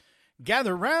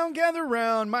Gather round, gather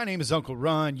round. My name is Uncle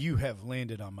Ron. You have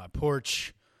landed on my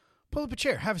porch. Pull up a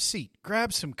chair, have a seat,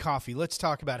 grab some coffee. Let's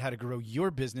talk about how to grow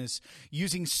your business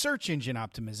using search engine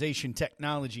optimization,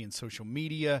 technology, and social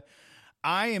media.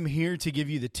 I am here to give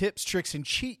you the tips, tricks, and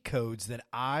cheat codes that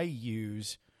I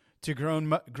use to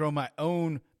grow my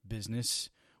own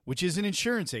business, which is an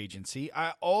insurance agency.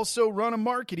 I also run a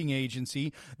marketing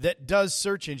agency that does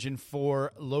search engine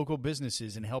for local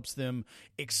businesses and helps them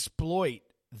exploit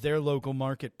their local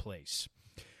marketplace.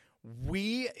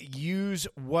 We use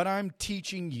what I'm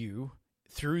teaching you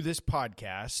through this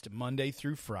podcast, Monday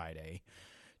through Friday,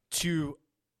 to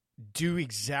do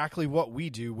exactly what we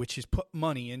do, which is put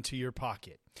money into your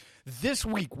pocket. This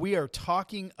week, we are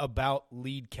talking about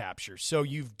lead capture. So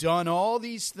you've done all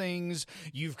these things.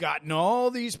 You've gotten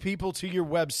all these people to your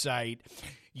website.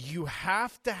 You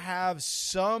have to have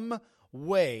some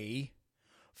way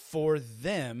for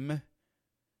them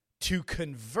to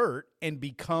convert and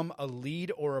become a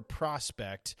lead or a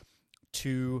prospect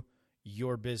to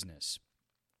your business.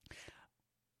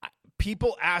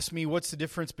 People ask me what's the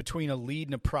difference between a lead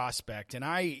and a prospect, and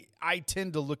I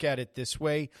tend to look at it this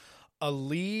way. A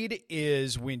lead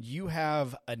is when you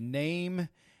have a name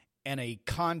and a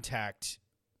contact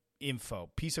info,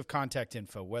 piece of contact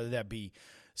info, whether that be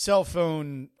cell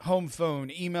phone, home phone,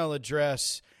 email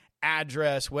address,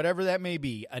 whatever that may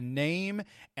be, a name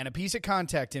and a piece of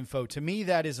contact info. To me,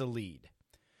 that is a lead.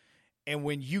 And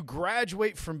when you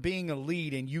graduate from being a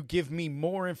lead and you give me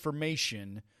more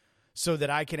information so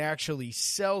that I can actually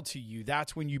sell to you,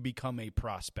 that's when you become a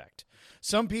prospect.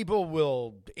 Some people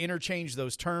will interchange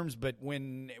those terms, but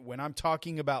when I'm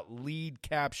talking about lead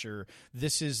capture,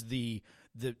 this is the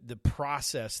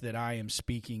process that I am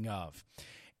speaking of.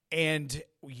 And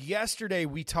yesterday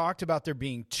we talked about there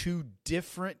being two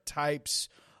different types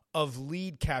of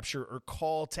lead capture or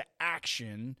call to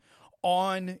action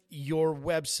on your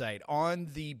website, on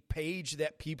the page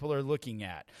that people are looking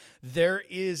at. There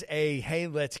is a, hey,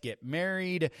 let's get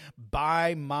married,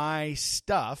 buy my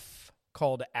stuff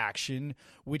call to action,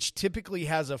 which typically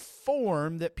has a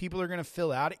form that people are going to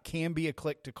fill out. It can be a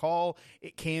click to call.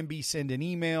 It can be send an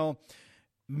email.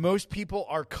 Most people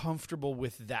are comfortable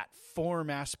with that form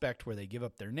aspect where they give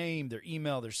up their name, their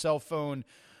email, their cell phone,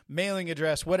 mailing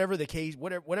address, whatever the case,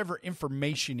 whatever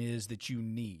information is that you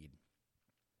need.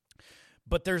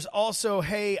 But there's also,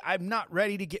 hey, I'm not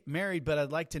ready to get married, but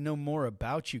I'd like to know more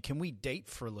about you. Can we date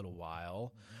for a little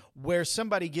while? Where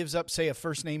somebody gives up, say, a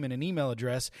first name and an email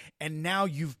address, and now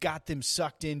you've got them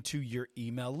sucked into your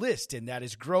email list, and that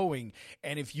is growing.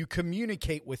 And if you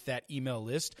communicate with that email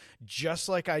list, just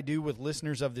like I do with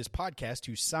listeners of this podcast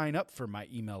who sign up for my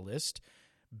email list,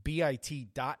 bit.ly/porch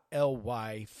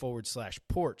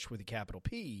with a capital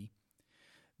P,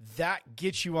 that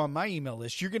gets you on my email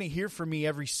list. You're going to hear from me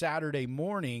every Saturday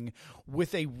morning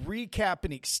with a recap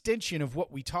and extension of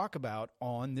what we talk about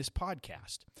on this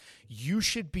podcast. You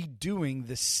should be doing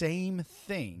the same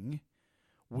thing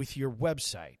with your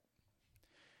website.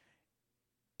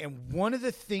 And one of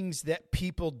the things that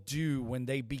people do when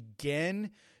they begin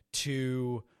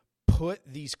to put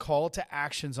these call to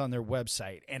actions on their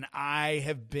website, and I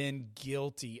have been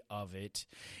guilty of it,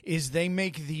 is they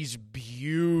make these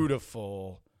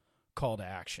beautiful call to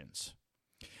actions.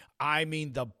 I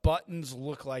mean, the buttons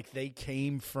look like they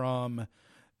came from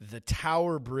the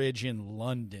Tower Bridge in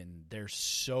London. They're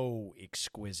so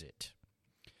exquisite.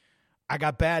 I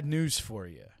got bad news for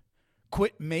you.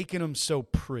 Quit making them so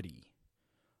pretty.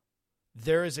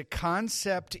 There is a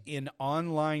concept in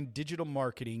online digital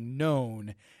marketing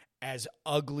known as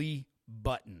ugly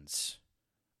buttons.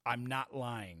 I'm not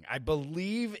lying. I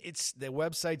believe the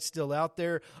website's still out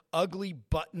there,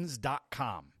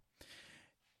 uglybuttons.com.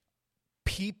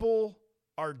 People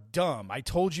are dumb. I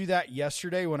told you that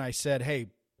yesterday when I said, hey,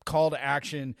 call to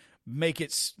action, make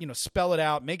it, spell it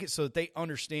out, make it so that they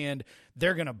understand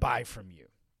they're going to buy from you.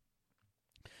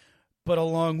 But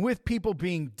along with people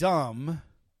being dumb,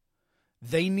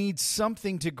 they need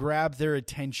something to grab their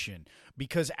attention,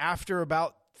 because after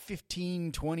about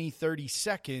 15, 20, 30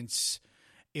 seconds,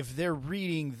 if they're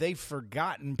reading, they've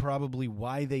forgotten probably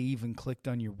why they even clicked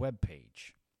on your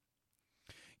webpage.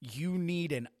 You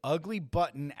need an ugly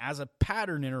button as a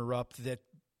pattern interrupt that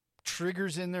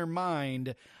triggers in their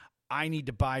mind, I need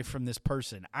to buy from this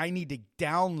person. I need to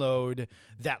download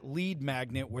that lead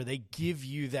magnet where they give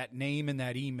you that name and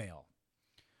that email.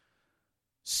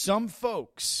 Some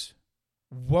folks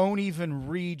won't even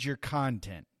read your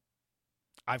content.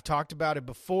 I've talked about it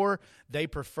before. They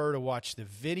prefer to watch the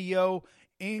video.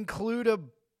 Include a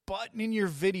button in your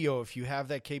video if you have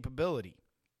that capability.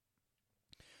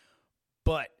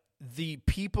 But the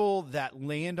people that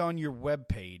land on your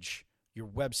webpage your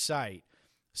website,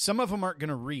 some of them aren't going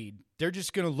to read. They're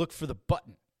just going to look for the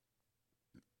button.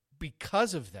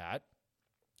 Because of that,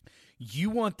 you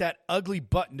want that ugly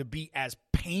button to be as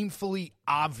painfully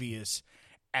obvious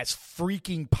as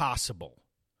freaking possible.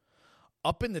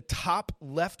 Up in the top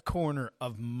left corner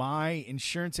of my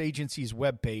insurance agency's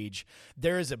webpage,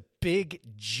 there is a big,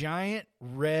 giant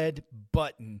red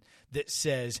button that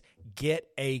says, "Get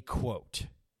a quote."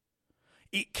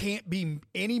 It can't be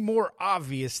any more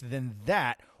obvious than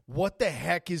that. What the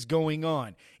heck is going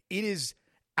on? It is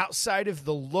outside of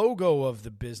the logo of the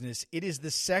business. It is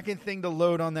the second thing to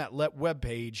load on that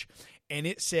webpage, and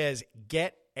it says,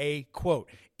 "Get a quote."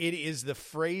 It is the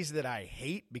phrase that I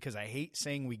hate because I hate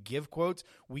saying we give quotes.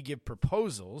 We give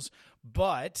proposals,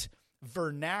 but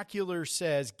vernacular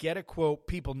says get a quote.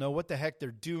 People know what the heck they're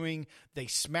doing. They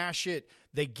smash it.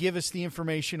 They give us the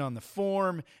information on the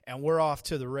form, and we're off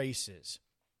to the races.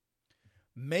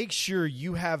 Make sure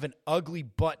you have an ugly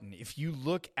button. If you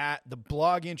look at the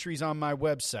blog entries on my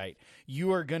website,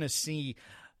 you are going to see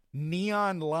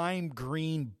neon lime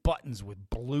green buttons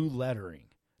with blue lettering.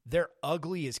 They're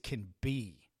ugly as can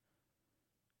be.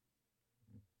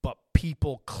 But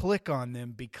people click on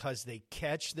them because they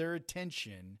catch their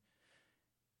attention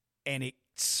and it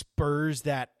spurs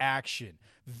that action.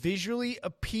 Visually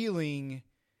appealing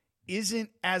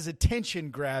isn't as attention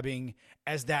grabbing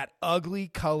as that ugly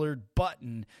colored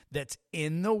button that's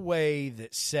in the way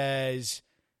that says,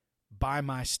 "Buy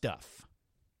my stuff."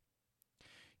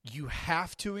 You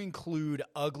have to include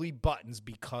ugly buttons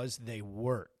because they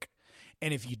work.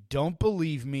 And if you don't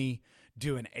believe me,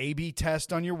 do an A/B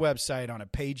test on your website on a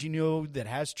page you know that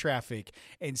has traffic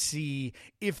and see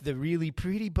if the really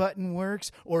pretty button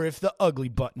works or if the ugly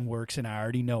button works, and I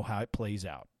already know how it plays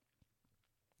out.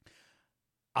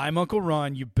 I'm Uncle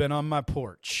Ron. You've been on my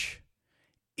porch.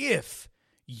 If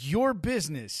your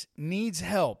business needs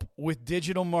help with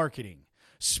digital marketing,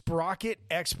 Sprocket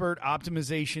Expert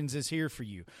Optimizations is here for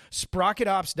you.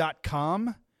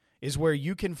 SprocketOps.com is where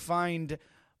you can find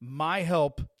my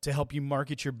help to help you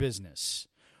market your business.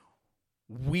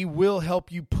 We will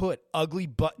help you put ugly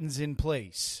buttons in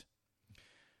place.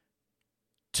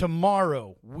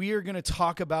 Tomorrow, we are going to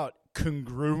talk about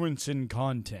congruence in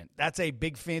content. That's a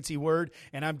big fancy word,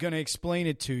 and I'm going to explain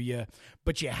it to you.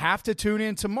 But you have to tune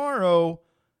in tomorrow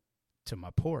to my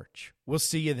porch. We'll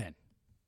see you then.